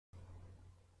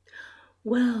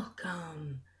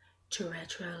Welcome to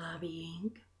Retro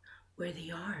Lobbying, where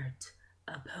the art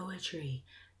of poetry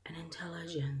and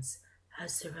intelligence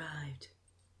has survived.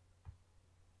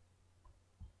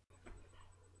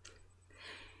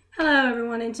 Hello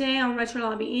everyone, and today on Retro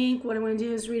Lobby Inc. what I'm going to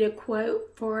do is read a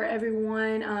quote for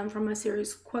everyone from my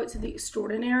series Quotes of the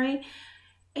Extraordinary,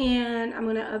 and I'm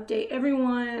going to update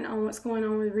everyone on what's going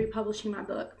on with republishing my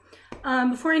book.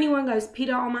 Before anyone goes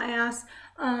PETA on my ass,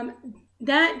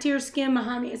 that deer skin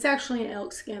behind me, it's actually an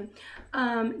elk skin.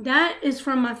 That is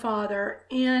from my father,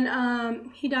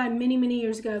 and he died many, many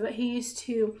years ago, but he used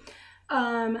to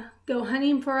go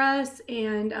hunting for us,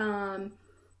 and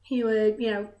he would,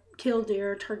 kill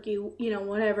deer, turkey,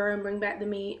 whatever, and bring back the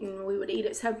meat, and we would eat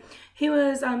it. So he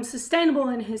was sustainable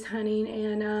in his hunting,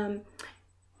 and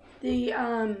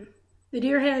the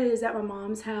deer head is at my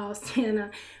mom's house,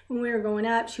 and when we were going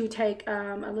up, she would take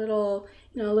a little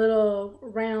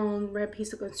round red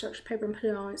piece of construction paper and put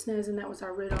it on its nose, and that was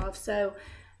our rid off. So,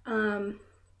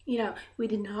 we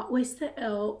did not waste the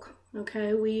elk.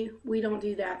 Okay, we don't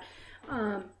do that.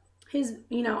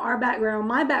 Our background,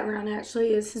 my background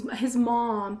actually is his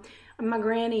mom. My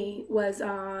granny was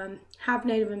half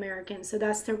Native American, so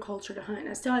that's their culture to hunt.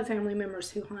 I still have family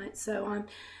members who hunt. So,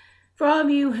 for all of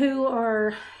you who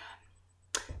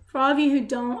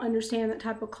don't understand that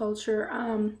type of culture,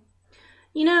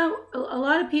 there are a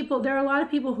lot of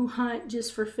people who hunt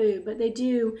just for food, but they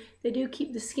do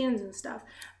keep the skins and stuff,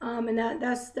 and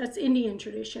that's Indian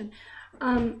tradition.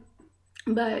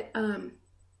 But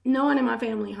no one in my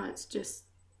family hunts just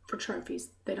for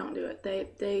trophies. They don't do it.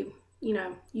 They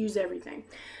use everything.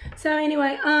 So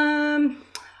anyway,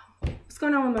 what's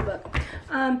going on with my book?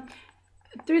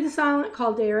 Through the Silent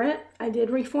Caldera, I did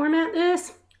reformat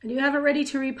this. I do have it ready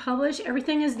to republish.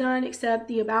 Everything is done except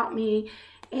the About Me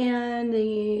and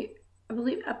I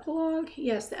believe epilogue.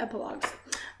 Yes, the epilogues.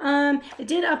 It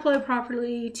did upload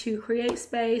properly to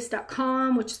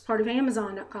createspace.com, which is part of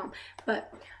amazon.com,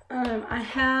 but I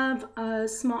have a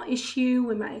small issue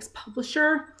with my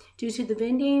ex-publisher due to the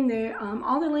vending.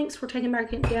 All the links were taken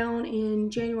back down in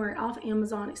January off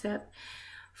Amazon except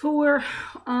for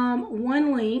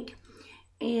one link,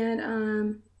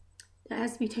 and that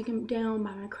has to be taken down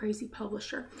by my crazy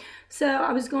publisher. So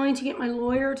I was going to get my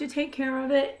lawyer to take care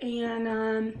of it, and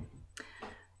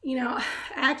I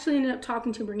actually ended up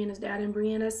talking to Brianna's dad, and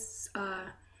Brianna's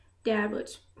dad,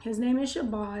 which his name is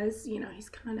Shabazz, he's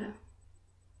kind of,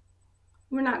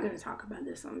 we're not going to talk about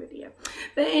this on video.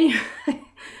 But anyway,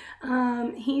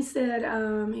 he said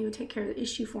he would take care of the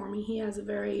issue for me. He has a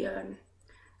very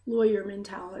lawyer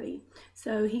mentality.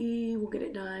 So he will get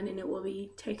it done, and it will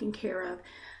be taken care of.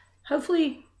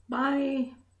 Hopefully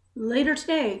by later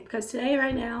today, because today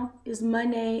right now is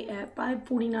Monday at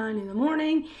 5:49 in the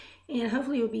morning. And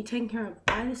hopefully it will be taken care of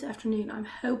by this afternoon. I'm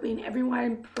hoping.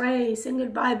 Everyone pray, send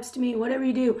good vibes to me, whatever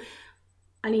you do.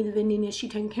 I need the vending issue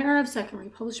taken care of so I can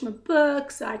republish my book,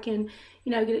 so I can,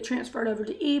 get it transferred over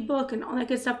to ebook and all that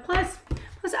good stuff. Plus,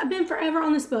 I've been forever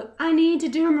on this book. I need to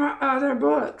do my other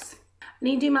books. I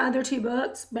need to do my other two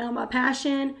books, Bound by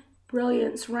Passion,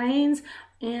 Brilliance Reigns,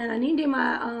 and I need to do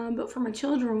my book for my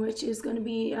children, which is going to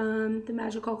be The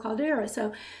Magical Caldera.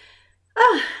 So,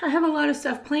 I have a lot of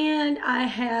stuff planned. I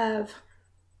have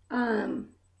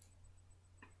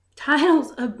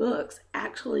titles of books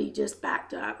actually just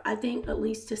backed up. I think at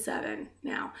least to 7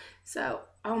 now. So,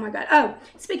 oh my God. Oh,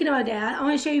 speaking of my dad, I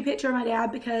want to show you a picture of my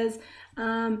dad because,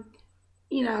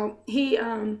 he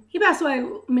passed away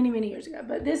many, many years ago.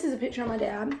 But this is a picture of my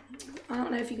dad. I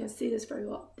don't know if you can see this very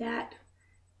well.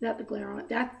 Without the glare on it.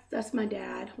 That's my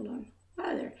dad. Hold on.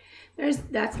 Oh,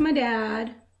 that's my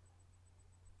dad.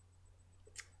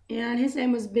 And his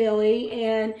name was Billy,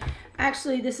 and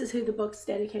actually this is who the book's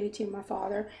dedicated to, my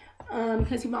father,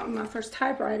 because he bought me my first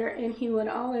typewriter, and he was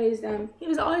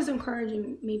always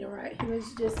encouraging me to write. He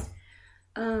was just,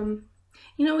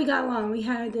 we got along. We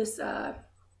had this, I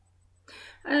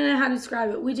don't know how to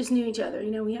describe it. We just knew each other.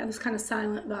 We had this kind of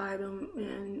silent vibe,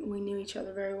 and we knew each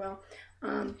other very well.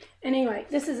 Anyway,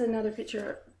 this is another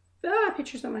picture.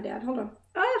 Pictures of my dad. Hold on.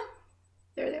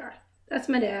 There they are. That's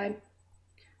my dad.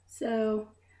 So,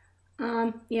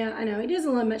 yeah, I know. He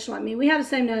doesn't look much like me. We have the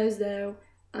same nose, though.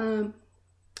 But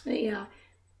yeah,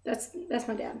 that's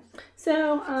my dad.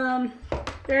 So,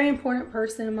 very important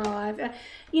person in my life.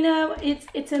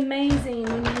 It's amazing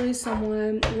when you lose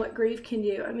someone, what grief can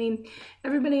do. I mean,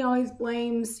 everybody always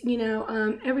blames,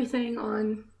 everything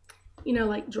on,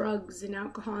 like drugs and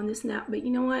alcohol and this and that. But you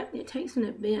know what? It takes an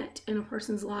event in a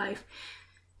person's life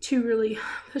to really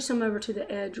push them over to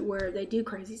the edge where they do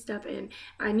crazy stuff. And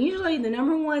usually the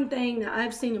number one thing that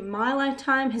I've seen in my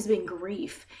lifetime has been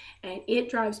grief. And it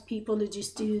drives people to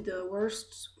just do the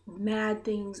worst mad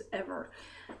things ever.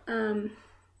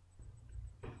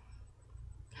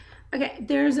 Okay,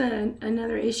 there's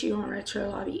another issue on Retro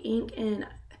Lobby Ink, and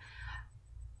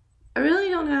I really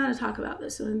don't know how to talk about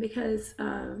this one because,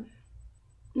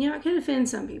 you know, it could offend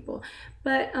some people.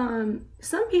 But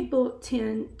some people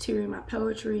tend to read my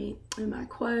poetry and my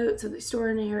quotes of the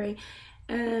extraordinary,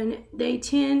 and they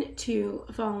tend to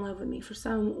fall in love with me for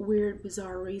some weird,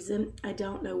 bizarre reason. I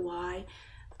don't know why.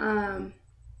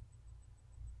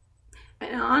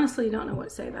 And I honestly don't know what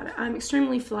to say about it. I'm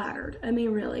extremely flattered. I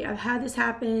mean, really, I've had this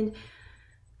happen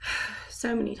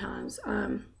so many times.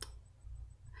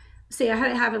 See, I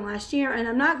had it happen last year, and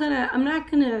I'm not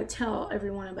gonna tell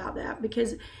everyone about that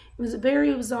because it was a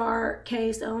very bizarre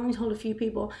case. I only told a few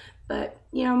people, but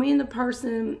you know, me and the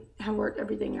person have worked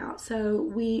everything out, so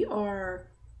we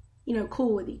are, you know,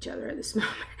 cool with each other at this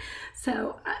moment.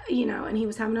 So, you know, and he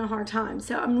was having a hard time,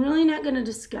 so I'm really not gonna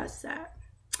discuss that,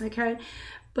 okay?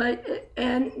 But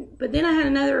then I had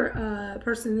another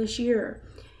person this year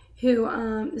who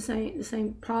the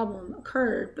same problem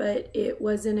occurred, but it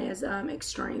wasn't as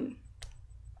extreme.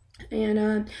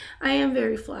 And I am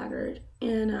very flattered,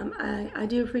 and I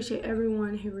do appreciate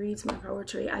everyone who reads my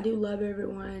poetry. I do love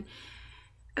everyone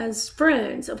as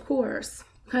friends, of course,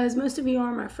 because most of you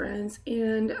are my friends,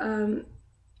 and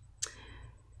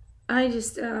I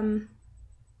just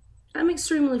I'm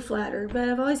extremely flattered, but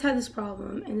I've always had this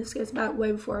problem, and this goes back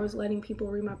way before I was letting people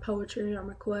read my poetry or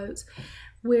my quotes,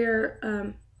 where,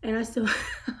 and I still,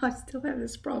 I still have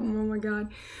this problem, oh my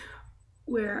God,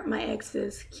 where my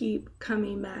exes keep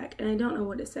coming back, and I don't know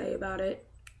what to say about it,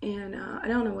 and I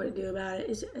don't know what to do about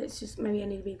it. It's just maybe I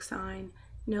need a big sign,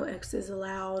 no exes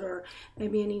allowed, or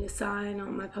maybe I need a sign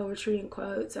on my poetry and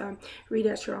quotes, read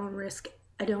at your own risk.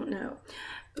 I don't know.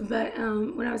 But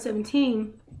when I was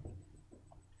 17,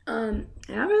 and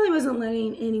I really wasn't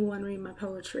letting anyone read my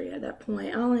poetry at that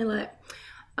point. I only let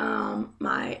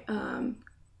my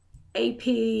AP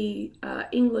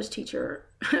English teacher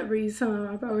read some of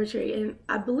my poetry, and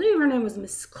I believe her name was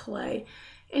Miss Clay.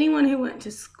 Anyone who went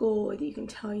to school with you can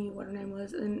tell you what her name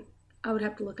was, and I would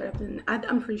have to look it up, and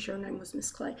I'm pretty sure her name was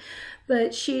Miss Clay.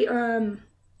 But she, you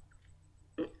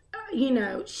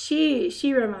know,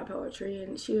 she read my poetry,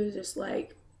 and she was just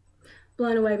like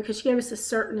blown away because she gave us a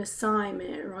certain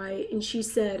assignment, right? And she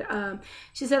said, all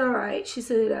right, she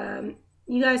said,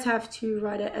 you guys have to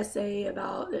write an essay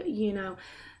about, you know,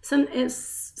 some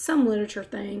literature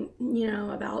thing, you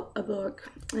know, about a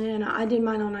book. And I did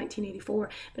mine on 1984,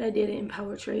 but I did it in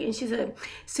poetry. And she said,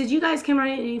 you guys can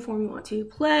write it in any form you want to,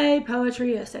 play,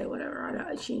 poetry, essay, whatever.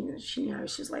 She you know,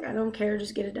 she's like, I don't care,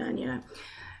 just get it done, you know.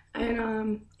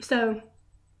 And so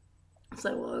I was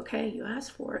like, well, okay, you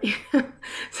asked for it.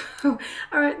 So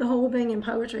I wrote the whole thing in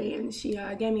poetry, and she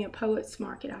gave me a poet's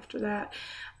market after that.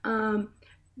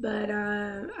 But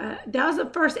that was the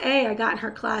first A I got in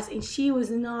her class, and she was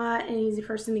not an easy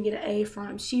person to get an A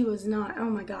from. She was not, oh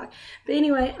my God. But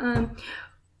anyway,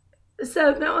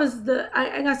 so that was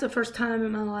I guess the first time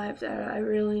in my life that I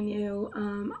really knew,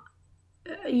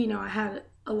 you know, I had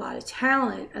a lot of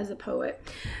talent as a poet.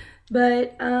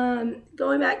 But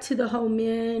going back to the whole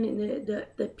men and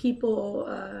the people,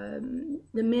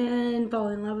 the men fall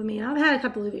in love with me. I've had a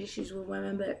couple of issues with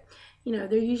women, but you know,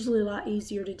 they're usually a lot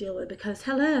easier to deal with because,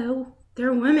 hello,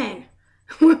 they're women.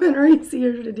 Women are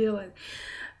easier to deal with.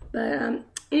 But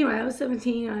anyway, I was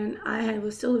 17 and I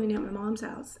was still living at my mom's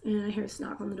house, and I hear this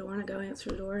knock on the door, and I go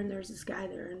answer the door, and there's this guy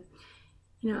there, and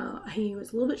you know, he was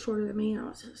a little bit shorter than me, and I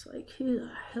was just like, who the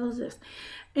hell is this?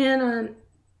 And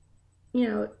you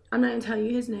know, I'm not going to tell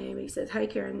you his name. He says, hey,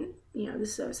 Karen, you know, this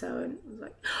is so-so. And I was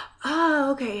like,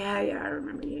 oh, okay, yeah, I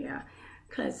remember you, yeah.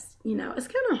 Because, you know, it's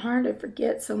kind of hard to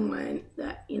forget someone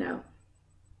that, you know,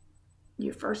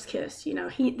 you first kissed. You know,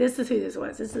 this is who this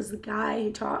was. This is the guy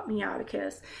who taught me how to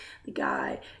kiss. The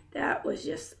guy that was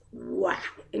just wow.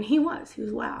 And he was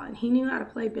wow. And he knew how to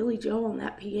play Billy Joel on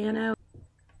that piano.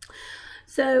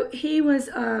 So he was,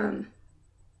 I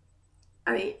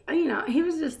mean, you know, he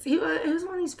was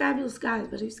one of these fabulous guys,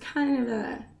 but he was kind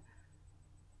of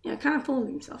you know, kind of full of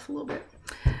himself a little bit.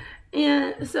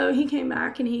 And so he came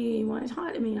back and he wanted to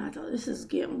talk to me, and I thought, this is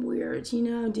getting weird. You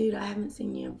know, dude, I haven't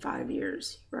seen you in 5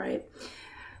 years, right?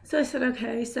 So I said,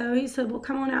 okay. So he said, well,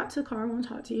 come on out to the car, I want to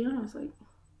talk to you. And I was like,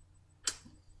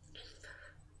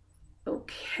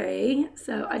 okay.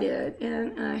 So I did.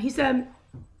 And he said,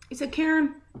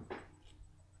 Karen,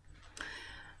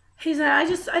 he said, I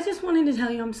just wanted to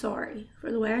tell you I'm sorry for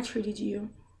the way I treated you,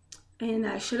 and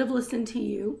that I should have listened to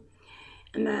you.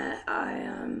 and that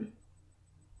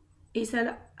he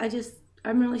said,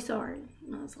 I'm really sorry.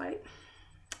 And I was like,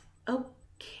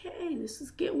 okay, this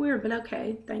is getting weird, but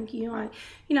okay, thank you. I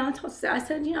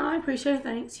said, I appreciate it,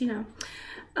 thanks,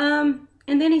 And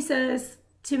then he says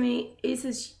to me, he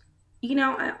says,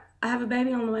 I have a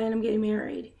baby on the way and I'm getting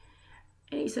married.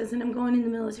 And he says, and I'm going in the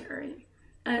military.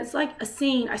 And it's like a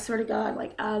scene, I swear to God,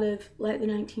 like out of like the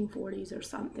 1940s or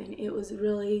something. It was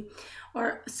really,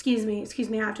 or excuse me,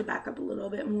 I have to back up a little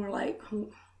bit more, like,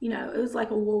 it was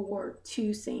like a World War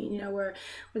II scene, where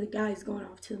the guy's going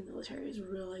off to the military. It was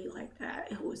really like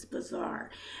that. It was bizarre.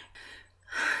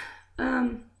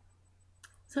 So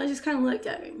I just kind of looked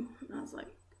at him and I was like,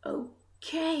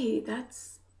 okay,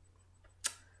 that's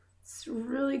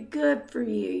really good for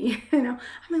you, I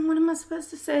mean, what am I supposed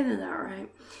to say to that, right?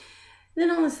 Then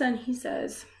all of a sudden he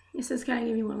says, can I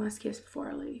give you one last kiss before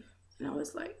I leave? And I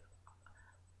was like,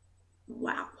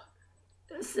 wow.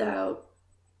 So,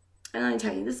 and let me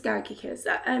tell you, this guy could kiss.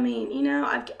 I mean,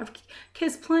 I've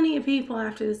kissed plenty of people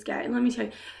after this guy, and let me tell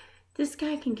you, this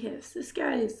guy can kiss. This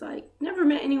guy is like, never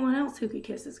met anyone else who could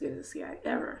kiss as good as this guy,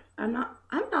 ever. I'm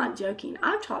not joking.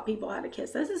 I've taught people how to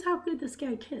kiss. This is how good this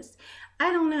guy kissed.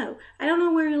 I don't know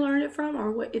where he learned it from,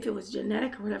 or if it was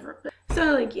genetic or whatever. But,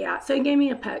 so like, yeah, so he gave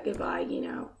me a pet goodbye,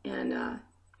 and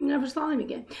never saw him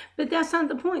again. But that's not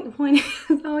the point. The point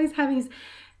is always having these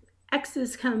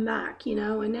exes come back,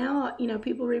 and now,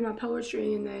 people read my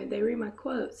poetry and they read my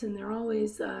quotes, and they're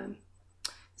always,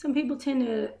 some people tend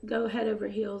to go head over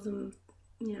heels and,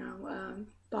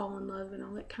 fall in love and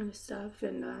all that kind of stuff.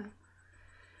 And,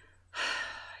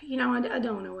 I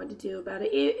don't know what to do about it.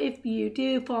 If you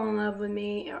do fall in love with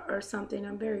me or something,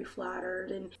 I'm very flattered.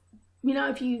 And,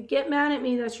 if you get mad at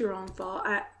me, that's your own fault.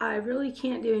 I really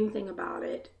can't do anything about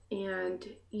it. And,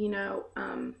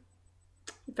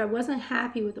 if I wasn't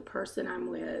happy with the person I'm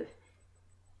with,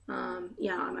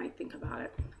 yeah, I might think about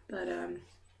it. But,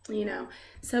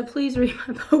 so please read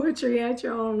my poetry at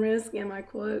your own risk and my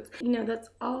quotes. That's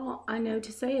all I know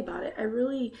to say about it. I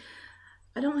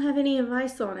don't have any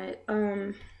advice on it.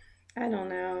 I don't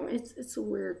know. It's a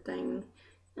weird thing.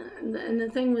 And the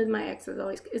thing with my ex is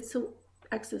always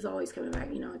coming back.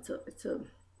 It's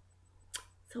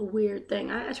a weird thing.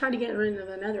 I tried to get rid of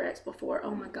another ex before.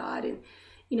 Oh my God. And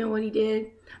you know what he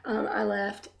did? I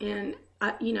left, and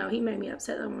he made me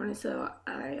upset that morning, so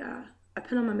I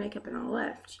put on my makeup and I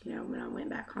left, when I went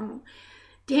back home.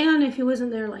 Damn if he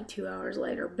wasn't there like 2 hours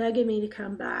later, begging me to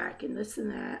come back and this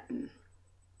and that. And,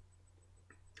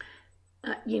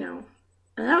 and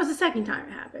that was the second time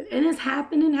it happened. And it's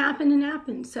happened and happened and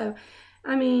happened. So,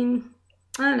 I mean,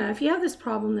 I don't know. If you have this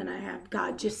problem that I have,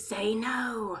 God, just say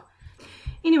no.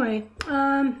 Anyway,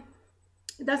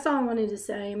 that's all I wanted to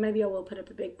say. Maybe I will put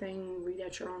up a big thing, read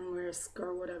at your own risk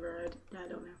or whatever. I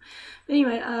don't know. But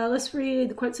anyway, let's read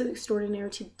the Quotes of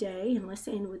Extraordinary today, and let's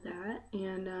end with that.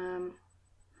 And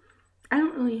I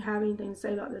don't really have anything to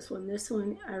say about this one. This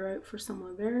one I wrote for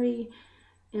someone very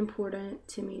important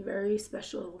to me, very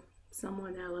special,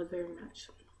 someone that I love very much.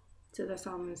 So that's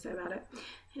all I'm going to say about it.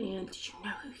 And you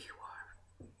know who you are.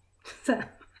 So,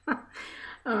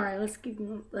 all right, let's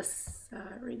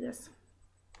read this.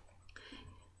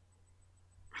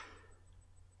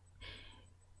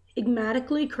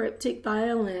 Enigmatically cryptic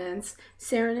violins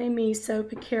serenade me so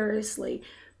precariously,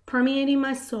 permeating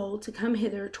my soul to come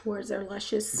hither towards their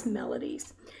luscious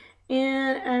melodies.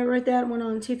 And I wrote that one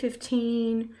on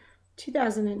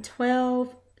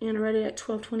 2/15/2012, and I wrote it at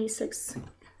 12:26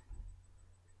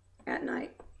 at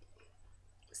night.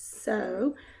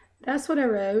 So that's what I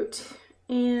wrote,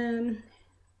 and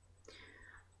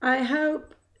I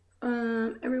hope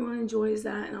everyone enjoys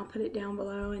that, and I'll put it down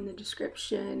below in the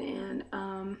description. And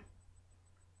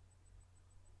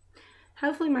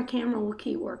hopefully my camera will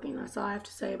keep working. That's all I have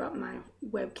to say about my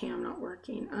webcam not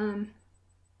working.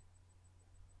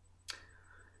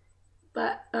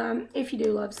 But if you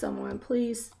do love someone,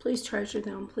 please treasure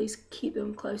them. Please keep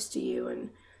them close to you,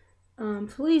 and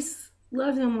please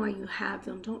love them while you have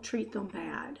them. Don't treat them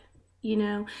bad.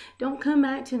 Don't come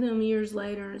back to them years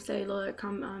later and say, look,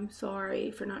 I'm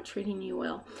sorry for not treating you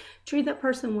well. Treat that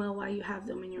person well while you have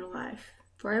them in your life,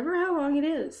 forever, how long it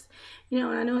is. And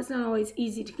I know it's not always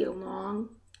easy to get along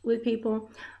with people.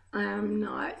 I'm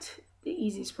not the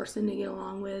easiest person to get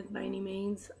along with by any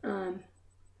means. I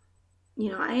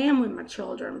am with my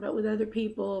children, but with other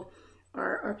people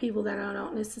or people that I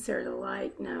don't necessarily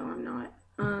like, no, I'm not.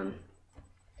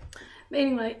 But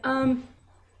anyway,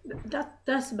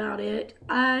 that's about it.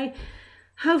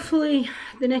 Hopefully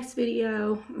the next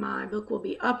video, my book will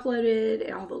be uploaded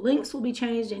and all the links will be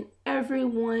changed and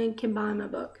everyone can buy my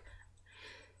book.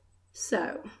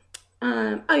 So,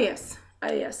 oh yes,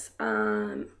 Oh yes,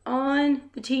 on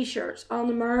the t-shirts, on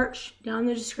the merch, down in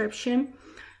the description,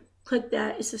 click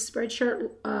that. It's a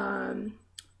Spreadshirt,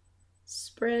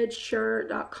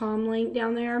 Spreadshirt.com link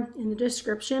down there in the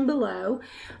description below.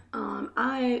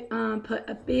 I put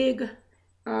a big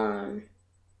on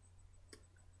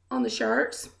the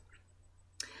shirts.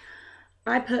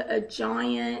 I put a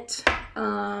giant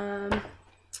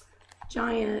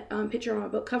picture on my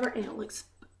book cover, and it looks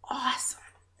awesome.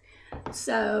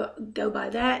 So go buy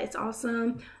that. It's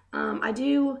awesome. I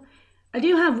do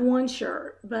have one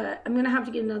shirt, but I'm gonna have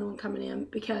to get another one coming in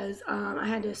because I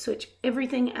had to switch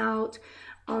everything out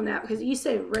on that because it used to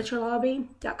say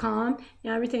retrolobby.com.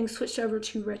 Now everything's switched over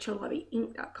to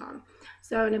retrolobbyinc.com.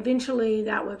 So, and eventually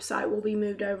that website will be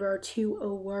moved over to a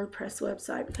WordPress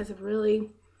website because of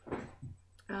really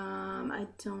I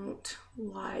don't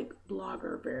like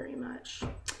Blogger very much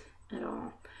at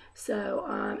all.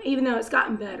 So even though it's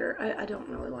gotten better, I don't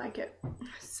really like it.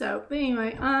 So, but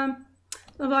anyway,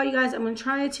 love all you guys. I'm gonna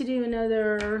try to do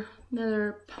another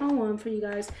poem for you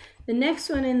guys. The next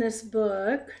one in this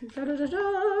book,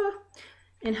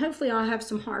 and hopefully I'll have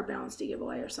some hardbounds to give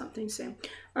away or something soon.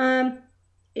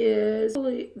 Is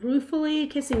Ruefully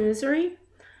Kissing Misery,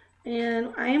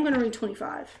 and I am gonna read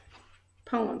 25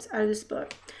 poems out of this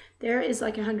book. There is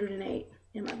like 108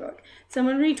 in my book, so I'm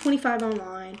gonna read 25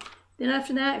 online. Then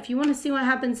after that, if you want to see what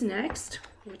happens next,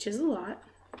 which is a lot,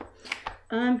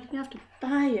 you have to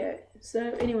buy it.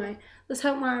 So anyway, let's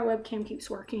hope my webcam keeps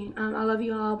working. I love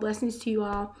you all. Blessings to you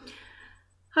all.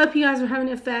 Hope you guys are having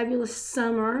a fabulous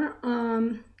summer.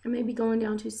 I may be going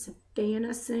down to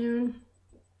Savannah soon,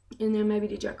 and then maybe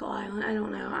to Jekyll Island. I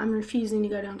don't know. I'm refusing to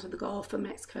go down to the Gulf of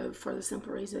Mexico for the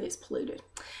simple reason it's polluted.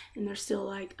 And there's still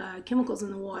like chemicals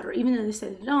in the water, even though they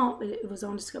say they don't, but it was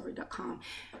on discovery.com,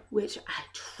 which I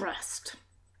trust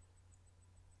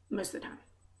most of the time.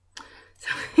 So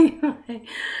anyway,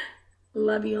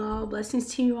 love you all. Blessings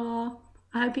to you all.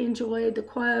 I hope you enjoyed the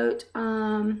quote.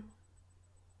 And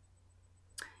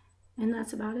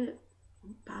that's about it.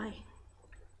 Bye.